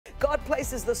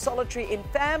places the solitary in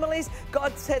families.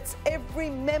 God sets every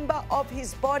member of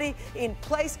his body in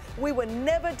place. We were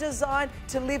never designed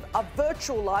to live a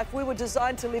virtual life. We were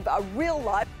designed to live a real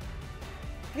life.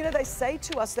 You know, they say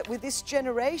to us that with this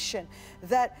generation,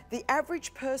 that the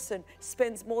average person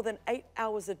spends more than 8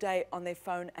 hours a day on their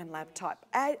phone and laptop.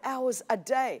 8 hours a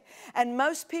day. And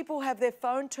most people have their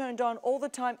phone turned on all the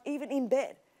time, even in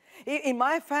bed. In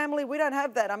my family, we don't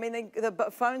have that. I mean, the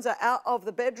phones are out of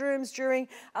the bedrooms during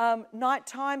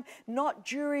nighttime. Not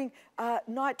during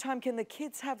nighttime can the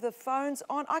kids have the phones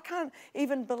on. I can't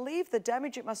even believe the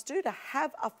damage it must do to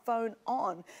have a phone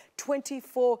on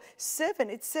 24/7.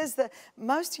 It says that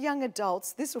most young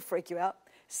adults, this will freak you out,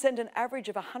 send an average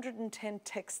of 110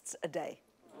 texts a day.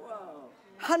 Whoa.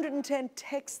 110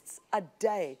 texts a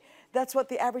day. That's what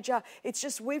the average are. It's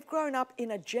just we've grown up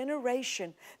in a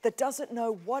generation that doesn't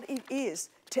know what it is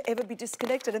to ever be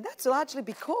disconnected. And that's largely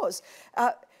because,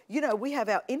 you know, we have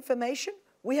our information,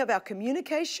 we have our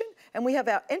communication, and we have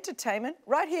our entertainment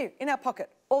right here in our pocket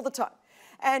all the time.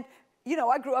 And you know,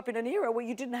 I grew up in an era where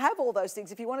you didn't have all those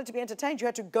things. If you wanted to be entertained, you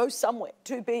had to go somewhere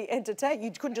to be entertained. You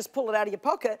couldn't just pull it out of your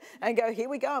pocket and go, here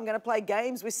we go, I'm going to play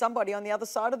games with somebody on the other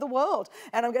side of the world,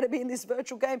 and I'm going to be in this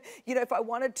virtual game. You know, if I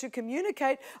wanted to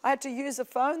communicate, I had to use a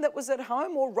phone that was at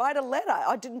home or write a letter.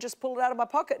 I didn't just pull it out of my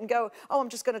pocket and go, oh, I'm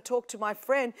just going to talk to my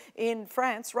friend in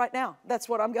France right now. That's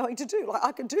what I'm going to do. Like,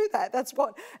 I can do that. That's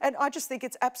what, and I just think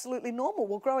it's absolutely normal.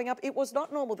 Well, growing up, it was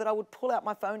not normal that I would pull out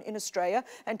my phone in Australia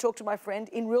and talk to my friend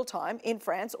in real time in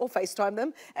France or FaceTime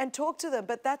them and talk to them.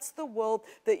 But that's the world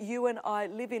that you and I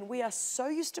live in. We are so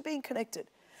used to being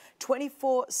connected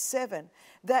 24/7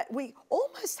 that we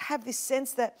almost have this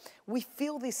sense that we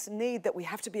feel this need that we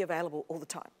have to be available all the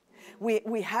time.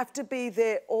 We have to be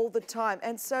there all the time.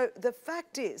 And so the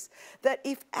fact is that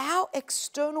if our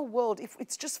external world, if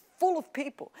it's just full of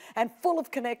people and full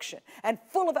of connection and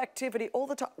full of activity all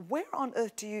the time, where on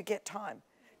earth do you get time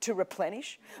to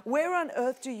replenish? Where on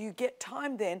earth do you get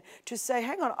time then to say,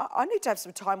 hang on, I need to have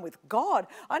some time with God.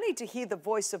 I need to hear the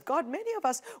voice of God. Many of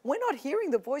us, we're not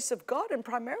hearing the voice of God, and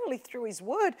primarily through his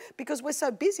word, because we're so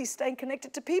busy staying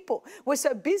connected to people. We're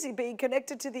so busy being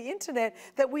connected to the internet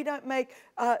that we don't make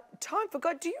time for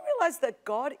God. Do you realize that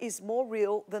God is more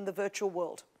real than the virtual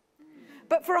world?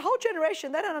 But for a whole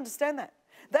generation, they don't understand that.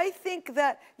 They think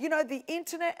that, you know, the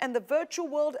internet and the virtual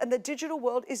world and the digital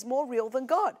world is more real than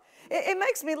God. It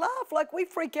makes me laugh. Like, we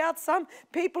freak out. Some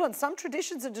people and some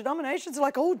traditions and denominations are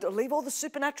like, oh, leave all the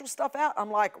supernatural stuff out. I'm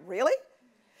like, really?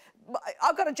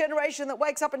 I've got a generation that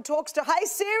wakes up and talks to, hey,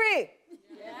 Siri.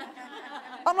 Yeah.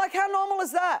 I'm like, how normal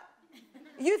is that?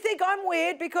 You think I'm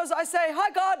weird because I say, hi,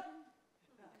 God.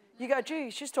 You go,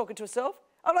 gee, she's talking to herself.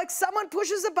 I'm like, someone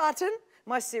pushes a button.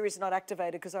 My Siri's not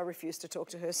activated because I refuse to talk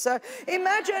to her. So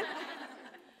imagine,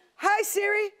 hey,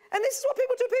 Siri. And this is what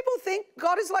people do. People think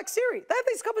God is like Siri. They have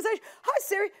these conversations. Hi,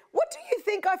 Siri, what do you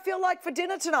think I feel like for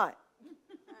dinner tonight?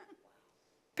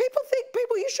 People,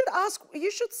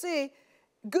 you should see,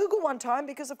 Google one time,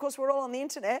 because of course we're all on the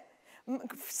internet,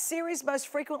 Siri's most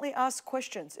frequently asked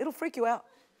questions. It'll freak you out.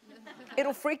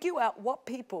 It'll freak you out what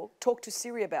people talk to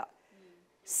Siri about.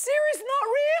 Siri's not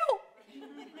real.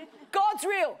 God's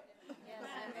real.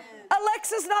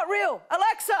 Alexa's not real.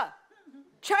 Alexa,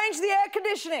 change the air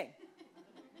conditioning.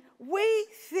 We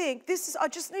think this is, I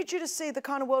just need you to see the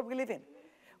kind of world we live in.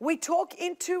 We talk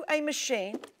into a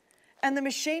machine and the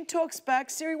machine talks back.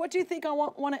 Siri, what do you think I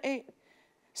want to eat?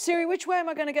 Siri, which way am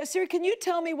I going to go? Siri, can you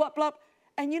tell me what blah?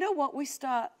 And you know what? We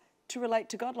start to relate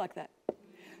to God like that.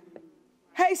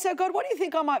 Hey, so God, what do you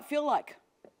think I might feel like?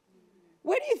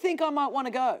 Where do you think I might want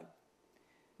to go?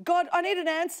 God, I need an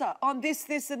answer on this,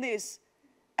 this, and this.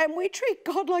 And we treat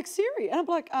God like Siri. And I'm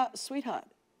like, sweetheart,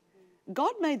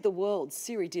 God made the world,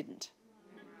 Siri didn't.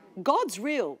 God's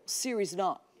real, Siri's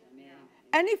not.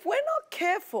 And if we're not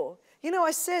careful, you know,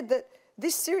 I said that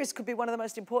this series could be one of the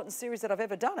most important series that I've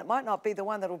ever done. It might not be the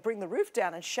one that will bring the roof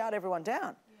down and shout everyone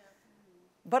down.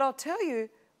 But I'll tell you,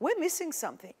 we're missing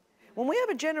something. When we have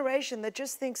a generation that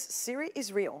just thinks Siri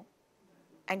is real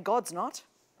and God's not,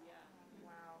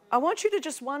 I want you to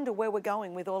just wonder where we're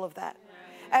going with all of that.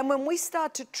 And when we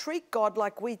start to treat God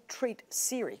like we treat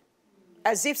Siri,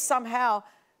 as if somehow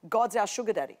God's our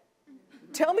sugar daddy.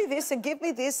 Tell me this and give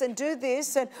me this and do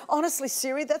this. And honestly,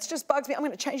 Siri, that just bugs me. I'm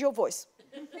going to change your voice.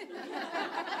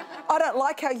 I don't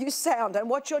like how you sound and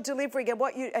what you're delivering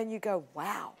and you go,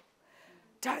 wow.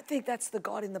 Don't think that's the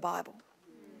God in the Bible.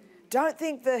 Don't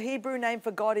think the Hebrew name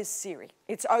for God is Siri.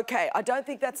 It's okay. I don't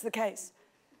think that's the case.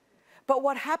 But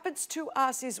what happens to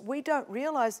us is we don't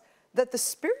realize that the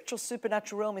spiritual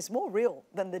supernatural realm is more real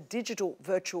than the digital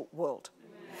virtual world.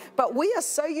 But we are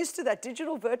so used to that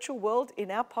digital virtual world in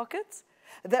our pockets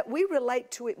that we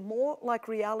relate to it more like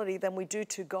reality than we do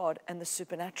to God and the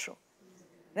supernatural.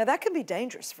 Now, that can be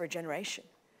dangerous for a generation.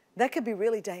 That can be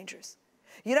really dangerous.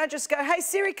 You don't just go, hey,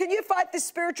 Siri, can you fight this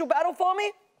spiritual battle for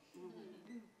me?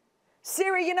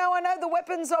 Siri, I know the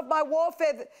weapons of my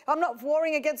warfare. I'm not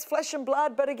warring against flesh and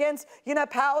blood, but against,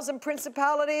 powers and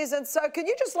principalities. And so can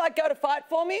you just go to fight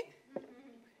for me?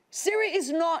 Siri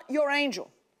is not your angel.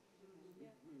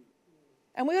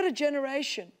 And we got a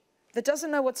generation that doesn't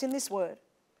know what's in this word,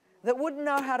 that wouldn't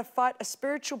know how to fight a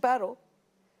spiritual battle.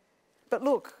 But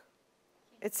look,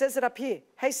 it says it up here.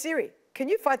 Hey, Siri, can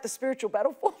you fight the spiritual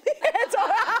battle for me?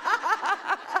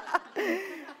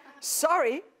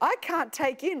 Sorry, I can't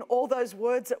take in all those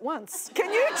words at once.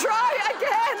 Can you try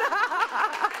again?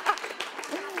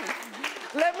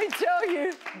 Let me tell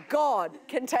you, God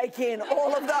can take in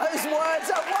all of those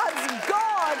words at once.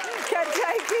 God can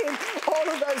take in all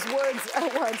of those words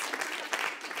at once.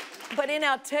 But in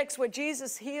our text where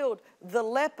Jesus healed the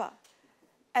leper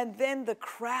and then the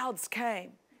crowds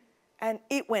came and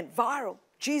it went viral.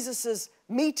 Jesus's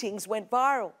meetings went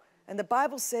viral. And the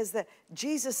Bible says that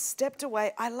Jesus stepped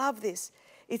away. I love this.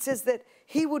 It says that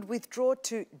he would withdraw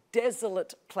to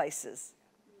desolate places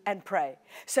and pray.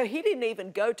 So he didn't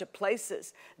even go to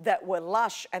places that were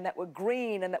lush and that were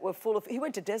green and that were full of, he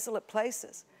went to desolate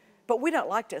places. But we don't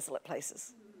like desolate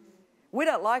places. We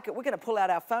don't like it. We're going to pull out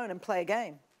our phone and play a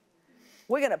game.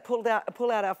 We're going to pull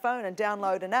out our phone and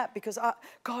download an app because,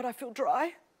 God, I feel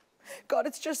dry. God,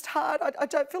 it's just hard. I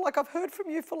don't feel like I've heard from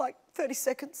you for 30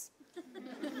 seconds.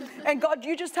 And God,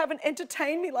 you just haven't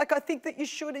entertained me like I think that you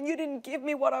should, and you didn't give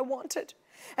me what I wanted.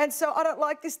 And so I don't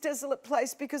like this desolate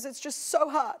place because it's just so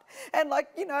hard. And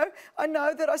I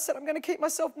know that I said I'm going to keep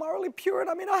myself morally pure, and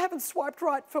I haven't swiped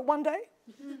right for one day.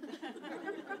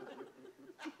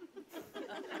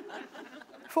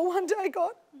 For one day,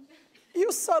 God,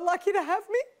 you're so lucky to have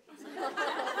me.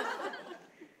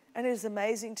 And it is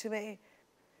amazing to me.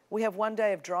 We have one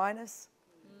day of dryness,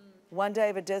 one day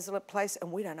of a desolate place,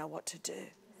 and we don't know what to do.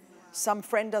 Some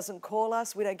friend doesn't call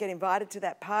us. We don't get invited to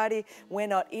that party. We're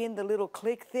not in the little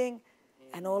clique thing.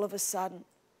 And all of a sudden,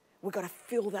 we've got to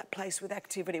fill that place with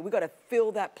activity. We've got to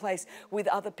fill that place with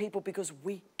other people because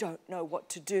we don't know what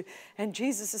to do. And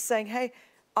Jesus is saying, hey,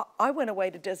 I went away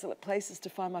to desolate places to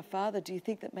find my Father. Do you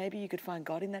think that maybe you could find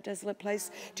God in that desolate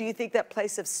place? Do you think that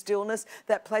place of stillness,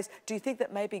 that place, do you think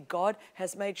that maybe God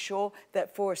has made sure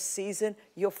that for a season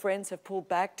your friends have pulled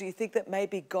back? Do you think that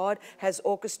maybe God has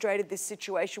orchestrated this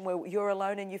situation where you're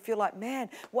alone and you feel like, man,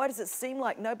 why does it seem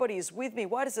like nobody is with me?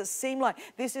 Why does it seem like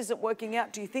this isn't working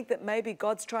out? Do you think that maybe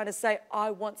God's trying to say,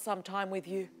 I want some time with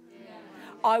you?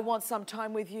 I want some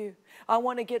time with you. I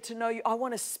want to get to know you. I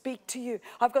want to speak to you.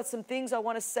 I've got some things I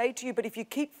want to say to you, but if you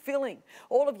keep filling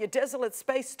all of your desolate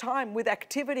space time with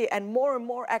activity and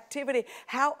more activity,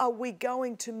 how are we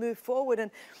going to move forward? And,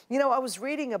 I was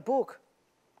reading a book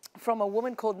from a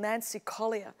woman called Nancy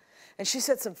Collier, and she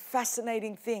said some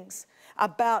fascinating things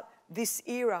about this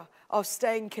era of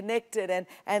staying connected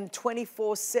and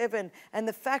 24/7. And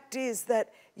the fact is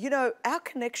that, our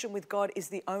connection with God is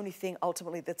the only thing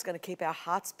ultimately that's going to keep our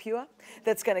hearts pure,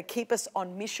 that's going to keep us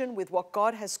on mission with what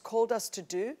God has called us to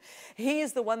do. He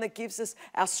is the one that gives us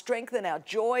our strength and our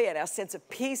joy and our sense of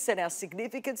peace and our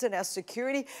significance and our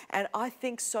security. And I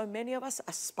think so many of us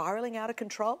are spiraling out of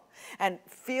control and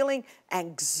feeling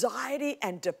anxiety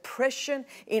and depression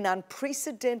in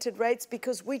unprecedented rates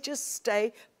because we just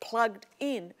stay plugged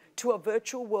in to a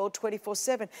virtual world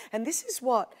 24/7. And this is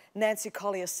what Nancy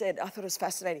Collier said. I thought it was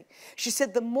fascinating. She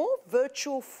said, the more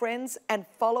virtual friends and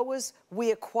followers we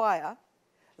acquire,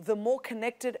 the more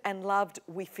connected and loved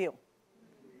we feel.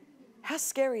 How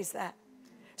scary is that?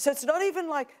 So it's not even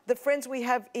like the friends we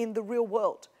have in the real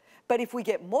world. But if we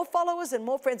get more followers and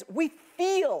more friends, we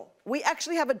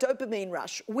actually have a dopamine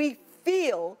rush. We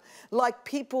feel like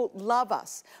people love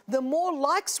us. The more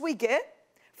likes we get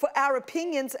for our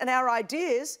opinions and our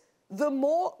ideas, the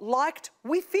more liked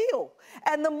we feel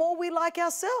and the more we like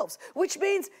ourselves, which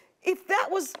means if that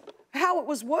was how it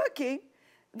was working,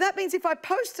 that means if I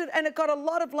posted and it got a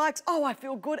lot of likes, oh, I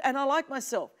feel good and I like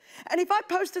myself. And if I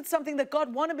posted something that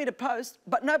God wanted me to post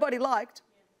but nobody liked,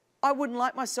 I wouldn't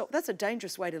like myself. That's a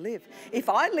dangerous way to live. If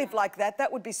I lived like that,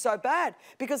 that would be so bad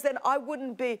because then I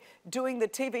wouldn't be doing the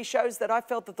TV shows that I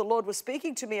felt that the Lord was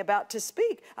speaking to me about to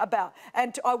speak about.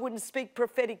 And I wouldn't speak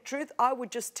prophetic truth. I would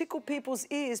just tickle people's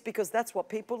ears because that's what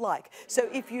people like. So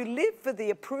if you live for the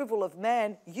approval of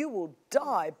man, you will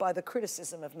die by the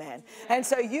criticism of man. And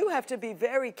so you have to be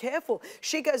very careful.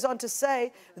 She goes on to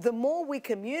say, the more we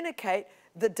communicate,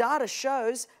 the data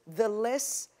shows, the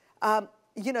less...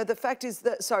 the fact is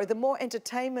that, the more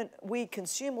entertainment we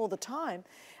consume all the time,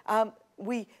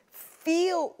 we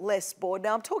feel less bored.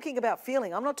 Now, I'm talking about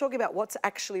feeling. I'm not talking about what's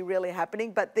actually really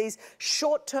happening, but these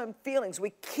short-term feelings.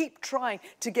 We keep trying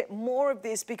to get more of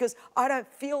this because I don't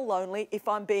feel lonely if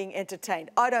I'm being entertained.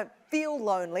 I don't feel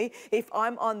lonely if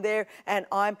I'm on there and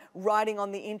I'm writing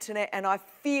on the internet and I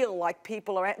feel like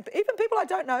people are, even people I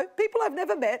don't know, people I've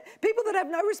never met, people that have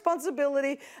no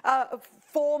responsibility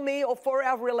for me or for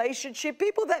our relationship,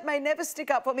 people that may never stick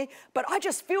up for me, but I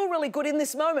just feel really good in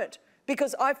this moment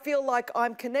because I feel like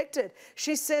I'm connected.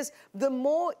 She says the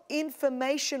more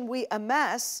information we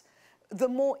amass, the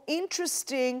more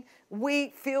interesting we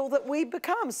feel that we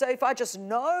become. So if I just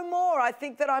know more, I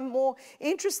think that I'm more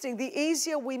interesting. The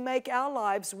easier we make our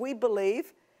lives, we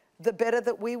believe, the better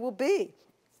that we will be.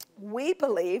 We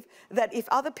believe that if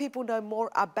other people know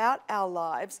more about our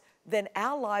lives, then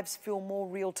our lives feel more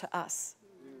real to us.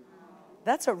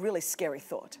 That's a really scary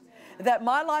thought. That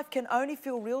my life can only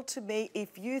feel real to me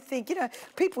if you think, you know,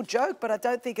 people joke, but I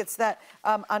don't think it's that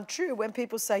untrue when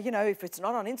people say, you know, if it's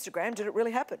not on Instagram, did it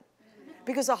really happen?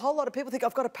 Because a whole lot of people think,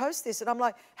 I've got to post this. And I'm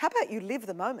like, how about you live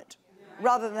the moment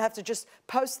rather than have to just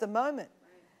post the moment?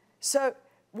 So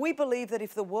we believe that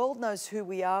if the world knows who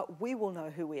we are, we will know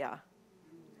who we are.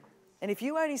 And if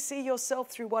you only see yourself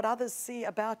through what others see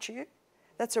about you,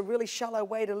 that's a really shallow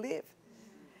way to live.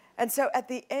 And so at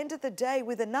the end of the day,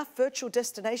 with enough virtual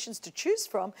destinations to choose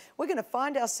from, we're going to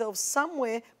find ourselves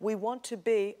somewhere we want to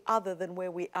be other than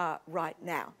where we are right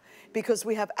now, because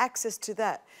we have access to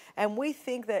that. And we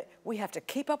think that we have to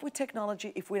keep up with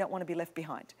technology if we don't want to be left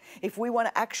behind, if we want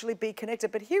to actually be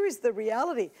connected. But here is the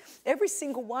reality. Every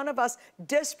single one of us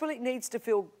desperately needs to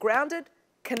feel grounded,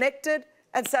 connected,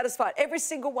 and satisfied. Every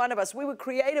single one of us. We were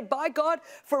created by God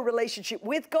for a relationship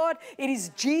with God. It is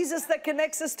Jesus that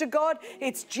connects us to God.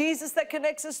 It's Jesus that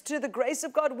connects us to the grace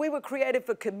of God. We were created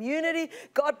for community.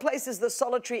 God places the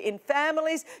solitary in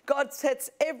families. God sets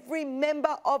every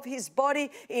member of his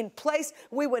body in place.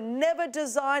 We were never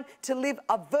designed to live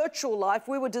a virtual life.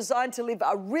 We were designed to live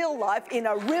a real life in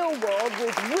a real world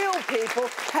with real people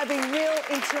having real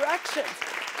interactions.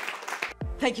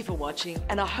 Thank you for watching,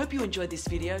 and I hope you enjoyed this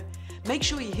video. Make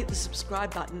sure you hit the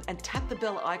subscribe button and tap the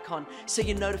bell icon so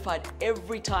you're notified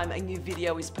every time a new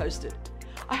video is posted.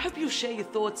 I hope you'll share your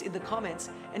thoughts in the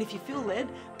comments, and if you feel led,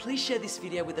 please share this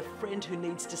video with a friend who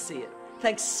needs to see it.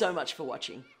 Thanks so much for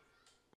watching.